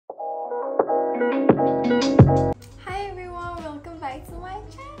Hi everyone, welcome back to my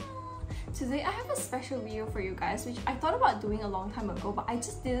channel. Today I have a special video for you guys which I thought about doing a long time ago, but I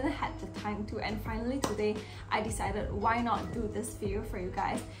just didn't have the time to, and finally today I decided why not do this video for you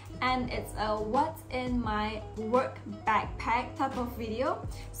guys. And it's a what's in my work backpack type of video.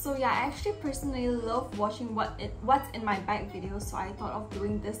 So yeah, I actually personally love watching what's in my bag videos, so I thought of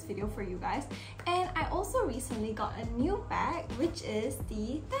doing this video for you guys. And I also recently got a new bag, which is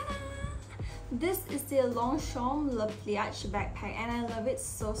the this is the Longchamp Le Pliage backpack, and I love it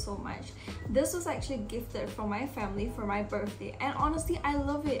so much. This was actually gifted from my family for my birthday, and honestly I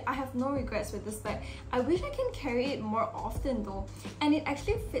love it. I have no regrets with this bag. I wish I can carry it more often though, and it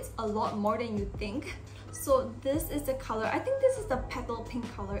actually fits a lot more than you think. So this is the color. I think this is the petal pink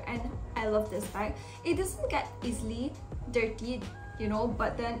color, and I love this bag. It doesn't get easily dirty, you know,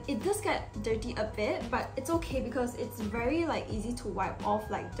 but then it does get dirty a bit, but it's okay because it's very like easy to wipe off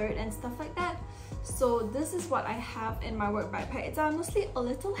like dirt and stuff like that. So this is what I have in my work backpack. It's honestly a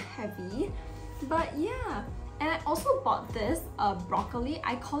little heavy, but yeah. And I also bought this broccoli.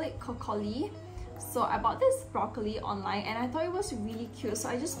 I call it kokoli. So I bought this broccoli online and I thought it was really cute, so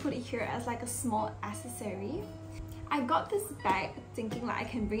I just put it here as like a small accessory. I got this bag thinking like I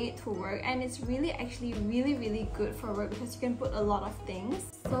can bring it to work, and it's actually really good for work because you can put a lot of things.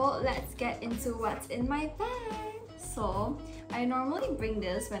 So let's get into what's in my bag. So I normally bring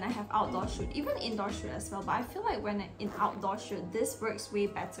this when I have outdoor shoot, even indoor shoot as well, but I feel like when in outdoor shoot this works way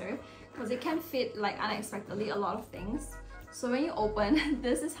better because it can fit like unexpectedly a lot of things. So when you open,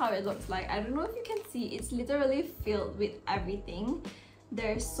 this is how it looks like. I don't know if you can see, it's literally filled with everything.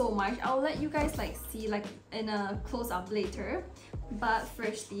 There's so much. I'll let you guys like see like in a close-up later, but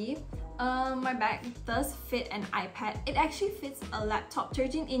firstly my bag does fit an iPad. It actually fits a laptop,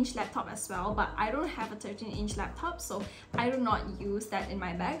 13-inch laptop as well, but I don't have a 13-inch laptop, so I do not use that in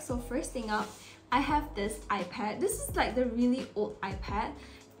my bag. So first thing up, I have this iPad. This is like the really old iPad,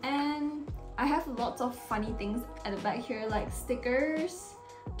 and I have lots of funny things at the back here, like stickers,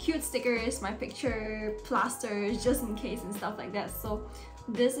 cute stickers, my picture, plasters just in case and stuff like that. So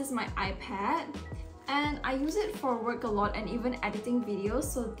this is my iPad, and I use it for work a lot and even editing videos,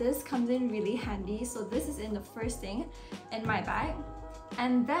 so this comes in really handy. So this is in the first thing in my bag.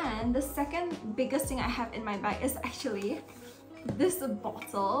 And then the second biggest thing I have in my bag is actually this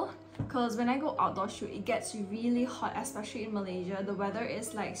bottle, because when I go outdoor shoot it gets really hot, especially in Malaysia. The weather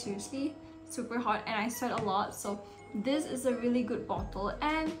is like seriously super hot and I sweat a lot, so this is a really good bottle,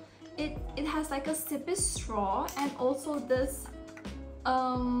 and it has like a sippy straw and also this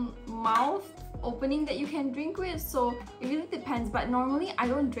mouth opening that you can drink with. So it really depends, but normally I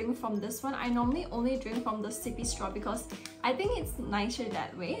don't drink from this one. I normally only drink from the sippy straw because I think it's nicer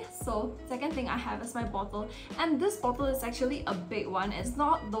that way. So second thing I have is my bottle, and this bottle is actually a big one. It's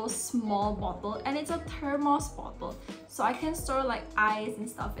not those small bottle, and it's a thermos bottle, so I can store like ice and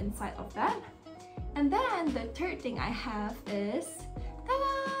stuff inside of that. And then the third thing I have is,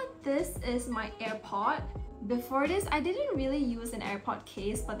 ta-da! This is my AirPod. Before this, I didn't really use an AirPod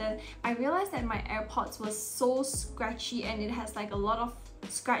case, but then I realized that my AirPods was so scratchy and it has like a lot of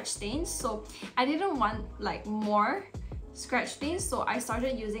scratch stains, so I didn't want like more scratch stains, so I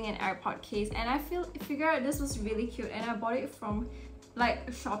started using an AirPod case, and I figured out this was really cute, and I bought it from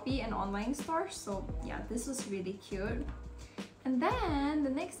like Shopee, an online store. So yeah, this was really cute. And then the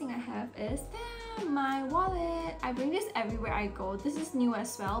next thing I have is my wallet. I bring this everywhere I go. This is new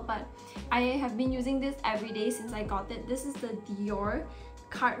as well, but I have been using this every day since I got it. This is the Dior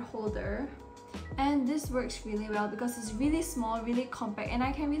card holder, and this works really well because it's really small, really compact, and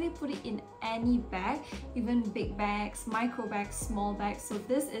I can really put it in any bag, even big bags, micro bags, small bags. So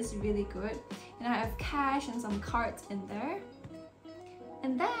this is really good, and I have cash and some cards in there.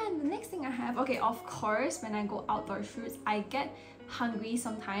 And then the next thing I have, okay, of course, when I go outdoor shoots, I get hungry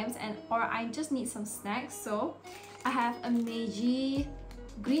sometimes, or I just need some snacks. So I have a Meiji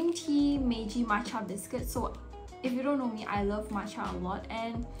green tea Meiji matcha biscuit. So if you don't know me, I love matcha a lot,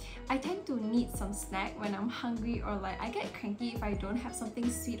 and I tend to need some snack when I'm hungry, or like I get cranky if I don't have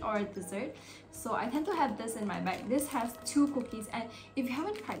something sweet or a dessert. So I tend to have this in my bag. This has 2 cookies, and if you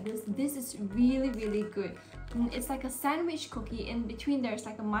haven't tried this, this is really good. It's like a sandwich cookie. In between there's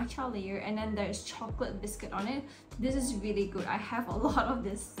like a matcha layer, and then there's chocolate biscuit on it. This is really good. I have a lot of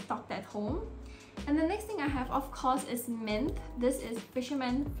this stocked at home. And the next thing I have, of course, is mint. This is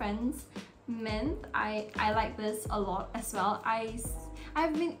Fisherman Friends mint. I like this a lot as well.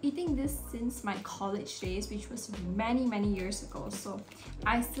 I've been eating this since my college days, which was many years ago, so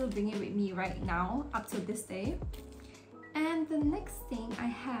I still bring it with me right now up to this day. And And the next thing I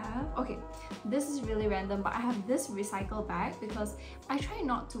have, okay, this is really random, but I have this recycle bag because I try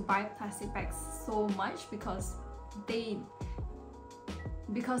not to buy plastic bags so much because they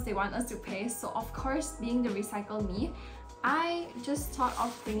want us to pay. So of course, being the recycle me, I just thought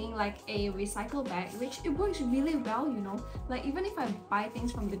of bringing like a recycle bag, which it works really well, you know. Like even if I buy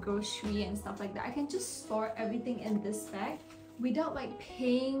things from the grocery and stuff like that, I can just store everything in this bag without like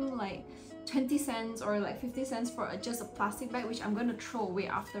paying like 20 cents or like 50 cents for just a plastic bag, which I'm gonna throw away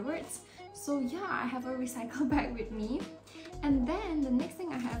afterwards. So yeah, I have a recycle bag with me. And then the next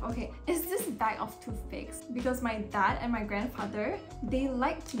thing I have, okay, is this bag of toothpicks, because my dad and my grandfather, they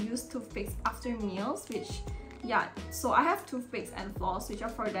like to use toothpicks after meals, which yeah, so I have toothpicks and floss which are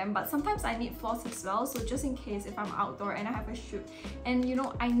for them, but sometimes I need floss as well, so just in case if I'm outdoor and I have a shoot and you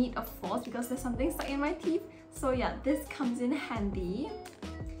know I need a floss because there's something stuck in my teeth. So yeah, this comes in handy.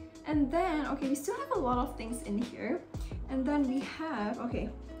 And then okay, we still have a lot of things in here. And then we have, okay,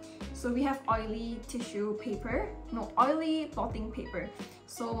 so we have oily tissue paper, no, oily blotting paper.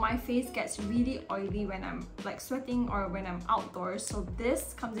 So my face gets really oily when I'm like sweating or when I'm outdoors, so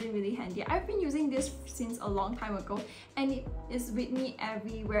this comes in really handy. I've been using this since a long time ago and it is with me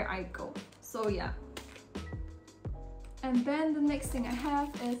everywhere I go. So yeah. And then the next thing I have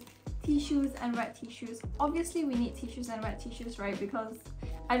is tissues and wet tissues. Obviously we need tissues and wet tissues, right? Because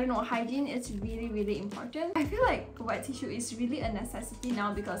I don't know, hygiene is really important. I feel like wet tissue is really a necessity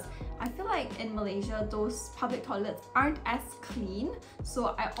now because I feel like in Malaysia those public toilets aren't as clean,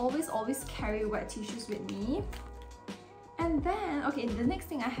 so I always carry wet tissues with me. And then okay, the next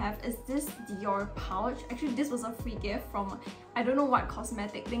thing I have is this Dior pouch. Actually this was a free gift from I don't know what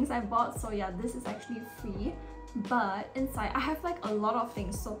cosmetic things I bought, so yeah, this is actually free. But inside I have like a lot of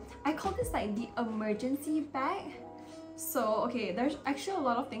things, so I call this like the emergency bag. So okay, there's actually a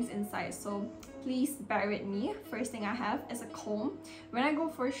lot of things inside, so please bear with me. First thing I have is a comb. When I go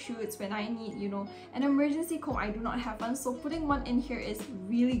for shoots, when I need, you know, an emergency comb, I do not have one, so putting one in here is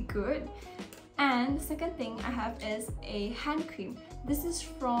really good. And the second thing I have is a hand cream. This is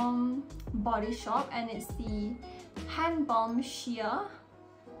from Body Shop and it's the Hand Balm Sheer.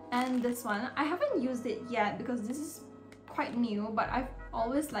 And this one, I haven't used it yet because this is quite new, but I've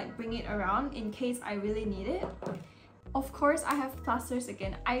always like bring it around in case I really need it. Of course, I have plasters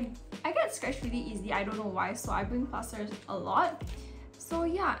again. I get scratched really easily, I don't know why, so I bring plasters a lot. So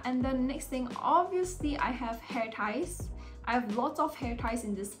yeah, and then next thing, obviously I have hair ties. I have lots of hair ties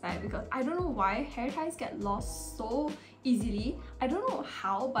in this bag because I don't know why hair ties get lost so easily. I don't know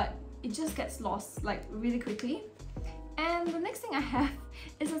how, but it just gets lost like really quickly. And the next thing I have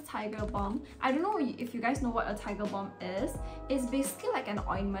is a tiger balm. I don't know if you guys know what a tiger balm is. It's basically like an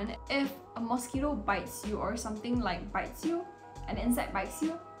ointment. If a mosquito bites you or something like bites you, an insect bites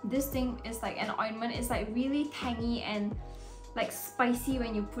you, this thing is like an ointment. It's like really tangy and like spicy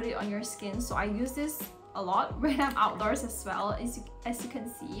when you put it on your skin. So I use this a lot when I'm outdoors as well. As you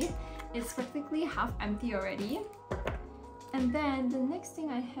can see, it's practically half empty already. And then the next thing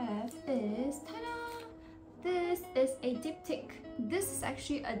I have is, ta-da! This is a diptyque. This is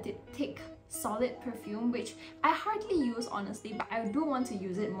actually a diptyque solid perfume, which I hardly use honestly, but I do want to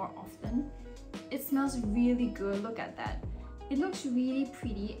use it more often. It smells really good, look at that. It looks really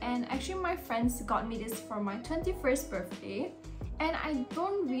pretty, and actually my friends got me this for my 21st birthday. And I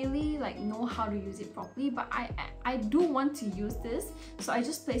don't really like know how to use it properly, but I do want to use this, so I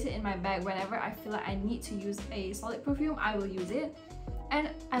just place it in my bag. Whenever I feel like I need to use a solid perfume, I will use it. And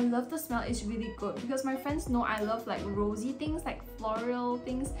I love the smell, it's really good because my friends know I love like rosy things, like floral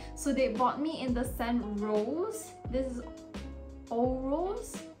things. So they bought me in the scent Rose. This is All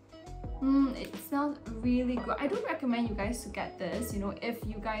Rose. It smells really good. I do recommend you guys to get this, you know, if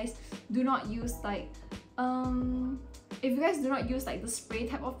you guys do not use like if you guys do not use like the spray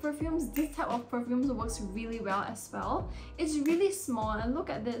type of perfumes, this type of perfumes works really well as well. It's really small, and look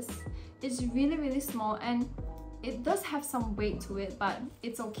at this. It's really small, and it does have some weight to it, but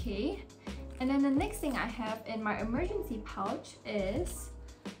it's okay. And then the next thing I have in my emergency pouch is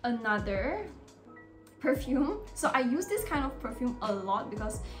another perfume. So I use this kind of perfume a lot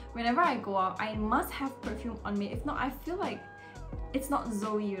because whenever I go out, I must have perfume on me. If not, I feel like it's not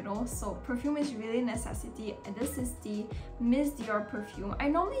Zoe, you know. So perfume is really a necessity, and this is the Miss Dior perfume. I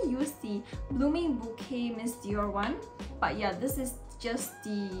normally use the Blooming Bouquet Miss Dior one, but yeah, this is just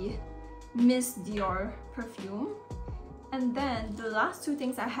the Miss Dior perfume. And then the last two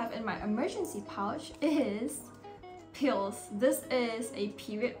things I have in my emergency pouch is pills. This is a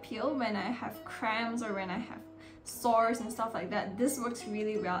period pill when I have cramps or when I have sores and stuff like that, this works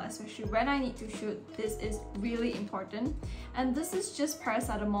really well, especially when I need to shoot. This is really important. And this is just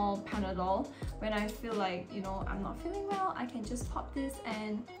paracetamol, Panadol. When I feel like, you know, I'm not feeling well, I can just pop this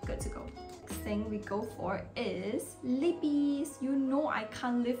and good to go. Next thing we go for is lippies. You know I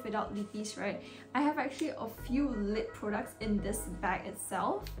can't live without lippies, right? I have actually a few lip products in this bag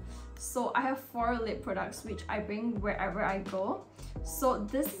itself. So I have 4 lip products which I bring wherever I go. So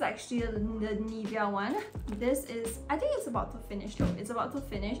this is actually the Nivea one. This is, I think it's about to finish though. It's about to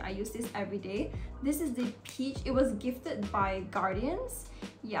finish. I use this every day. This is the peach. It was gifted by Guardians.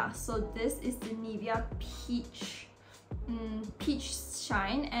 Yeah, so this is the Nivea peach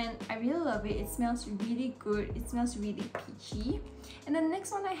shine, and I really love it. It smells really good. It smells really peachy. And the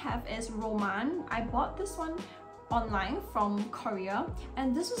next one I have is Roman. I bought this one online from Korea,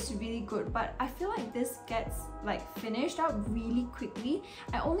 and this was really good, but I feel like this gets like finished up really quickly.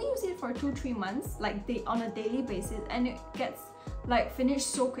 I only use it for 2-3 months, like on a daily basis, and it gets like finished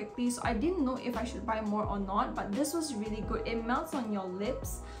so quickly, so I didn't know if I should buy more or not. But this was really good. It melts on your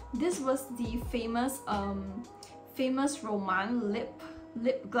lips. This was the famous Roman lip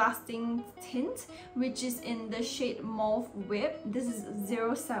glasting tint, which is in the shade Mauve Whip. This is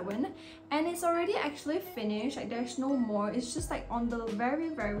 07, and it's already actually finished. Like there's no more. It's just like on the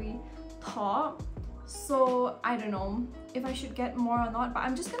very top. So I don't know if I should get more or not, but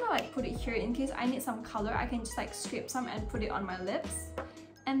I'm just gonna like put it here in case I need some color. I can just like scrape some and put it on my lips.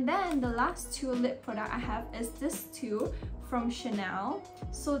 And then the last 2 lip product I have is this too, from Chanel.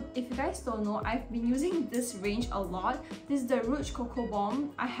 So if you guys don't know, I've been using this range a lot. This is the Rouge Coco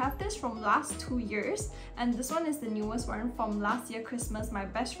Bomb. I have this from last 2 years, and this one is the newest one from last year Christmas. My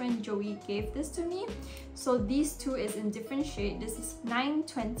best friend Joey gave this to me. So these 2 is in different shade. This is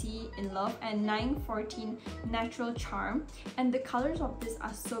 920 In Love and 914 Natural Charm, and the colors of this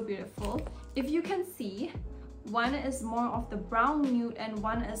are so beautiful. If you can see, one is more of the brown nude and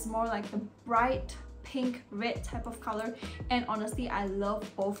one is more like the bright pink red type of color, and honestly I love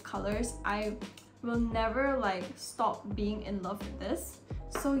both colors. I will never like stop being in love with this.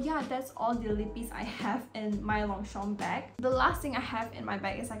 So yeah, that's all the lippies I have in my Longchamp bag. The last thing I have in my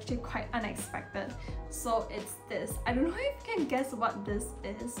bag is actually quite unexpected. So it's this. I don't know if you can guess what this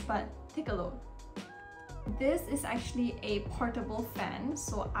is, but take a look. This is actually a portable fan.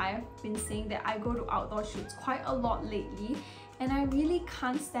 So I've been saying that I go to outdoor shoots quite a lot lately, and I really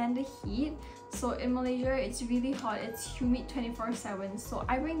can't stand the heat. So in Malaysia, it's really hot, it's humid 24/7. So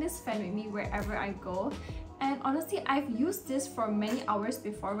I bring this fan with me wherever I go. And honestly, I've used this for many hours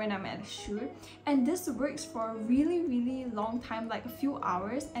before when I'm at a shoot, and this works for a really long time, like a few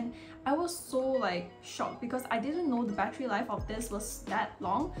hours. And I was so like shocked because I didn't know the battery life of this was that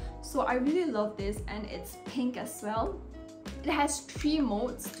long. So I really love this, and it's pink as well. It has 3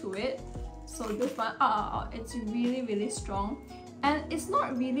 modes to it. So this one, it's really strong, and it's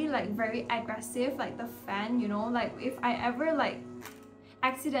not really like very aggressive like the fan, you know. Like if I ever like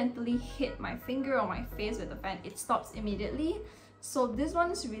accidentally hit my finger or my face with the fan, it stops immediately. So this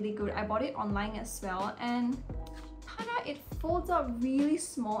one is really good. I bought it online as well, and tada, it folds up really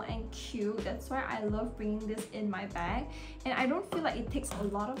small and cute. That's why I love bringing this in my bag, and I don't feel like it takes a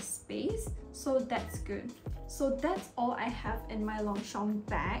lot of space, so that's good. So that's all I have in my Longchamp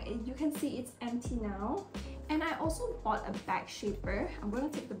bag. You can see it's empty now. And I also bought a bag shaper. I'm gonna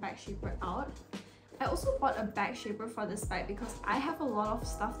take the bag shaper out. I also bought a bag shaper for this bag because I have a lot of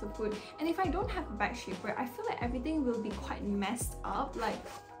stuff to put, and if I don't have a bag shaper, I feel like everything will be quite messed up, like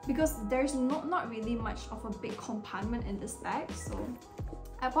because there's not really much of a big compartment in this bag. So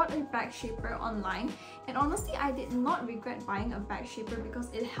I bought a bag shaper online, and honestly I did not regret buying a bag shaper because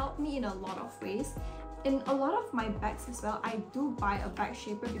it helped me in a lot of ways. In a lot of my bags as well, I do buy a bag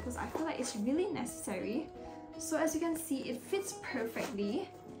shaper because I feel like it's really necessary. So as you can see, it fits perfectly.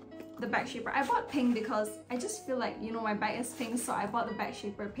 The bag shaper, I bought pink because I just feel like, you know, my bag is pink, so I bought the bag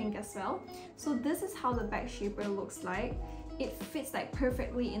shaper pink as well. So this is how the bag shaper looks like. It fits like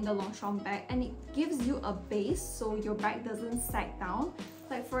perfectly in the Longchamp bag, and it gives you a base so your bag doesn't sag down.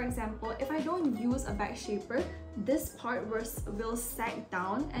 Like for example, if I don't use a bag shaper, this part will sag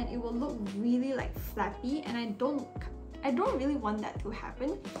down and it will look really like flappy, and I don't really want that to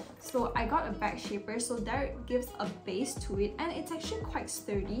happen. So I got a bag shaper, so that gives a base to it, and it's actually quite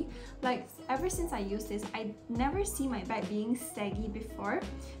sturdy. Like ever since I used this, I never see my bag being saggy before.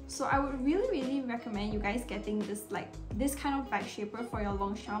 So I would really recommend you guys getting this kind of bag shaper for your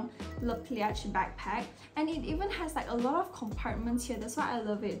Longchamp Le Pliage backpack. And it even has like a lot of compartments here. That's why I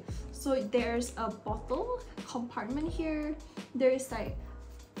love it. So there's a bottle compartment here. There's like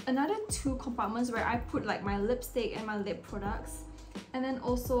another 2 compartments where I put like my lipstick and my lip products. and then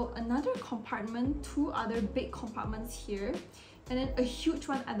also another compartment, 2 other big compartments here, and then a huge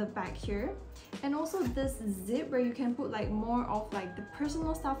one at the back here, and also this zip where you can put like more of like the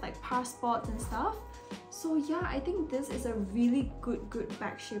personal stuff like passports and stuff. So yeah, I think this is a really good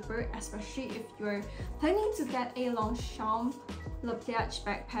bag shaper, especially if you're planning to get a Longchamp Le Pliage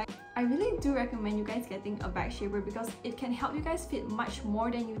backpack. I really do recommend you guys getting a bag shaper because it can help you guys fit much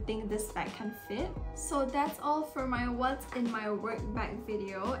more than you think this bag can fit. So that's all for my what's in my work bag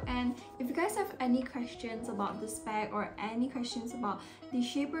video, and if you guys have any questions about this bag or any questions about the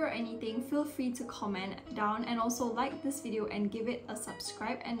shaper or anything, feel free to comment down, and also like this video and give it a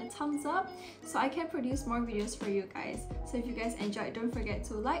subscribe and a thumbs up so I can produce more videos for you guys. So if you guys enjoyed, don't forget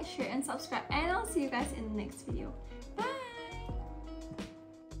to like, share and subscribe, and I'll see you guys in the next video. Bye!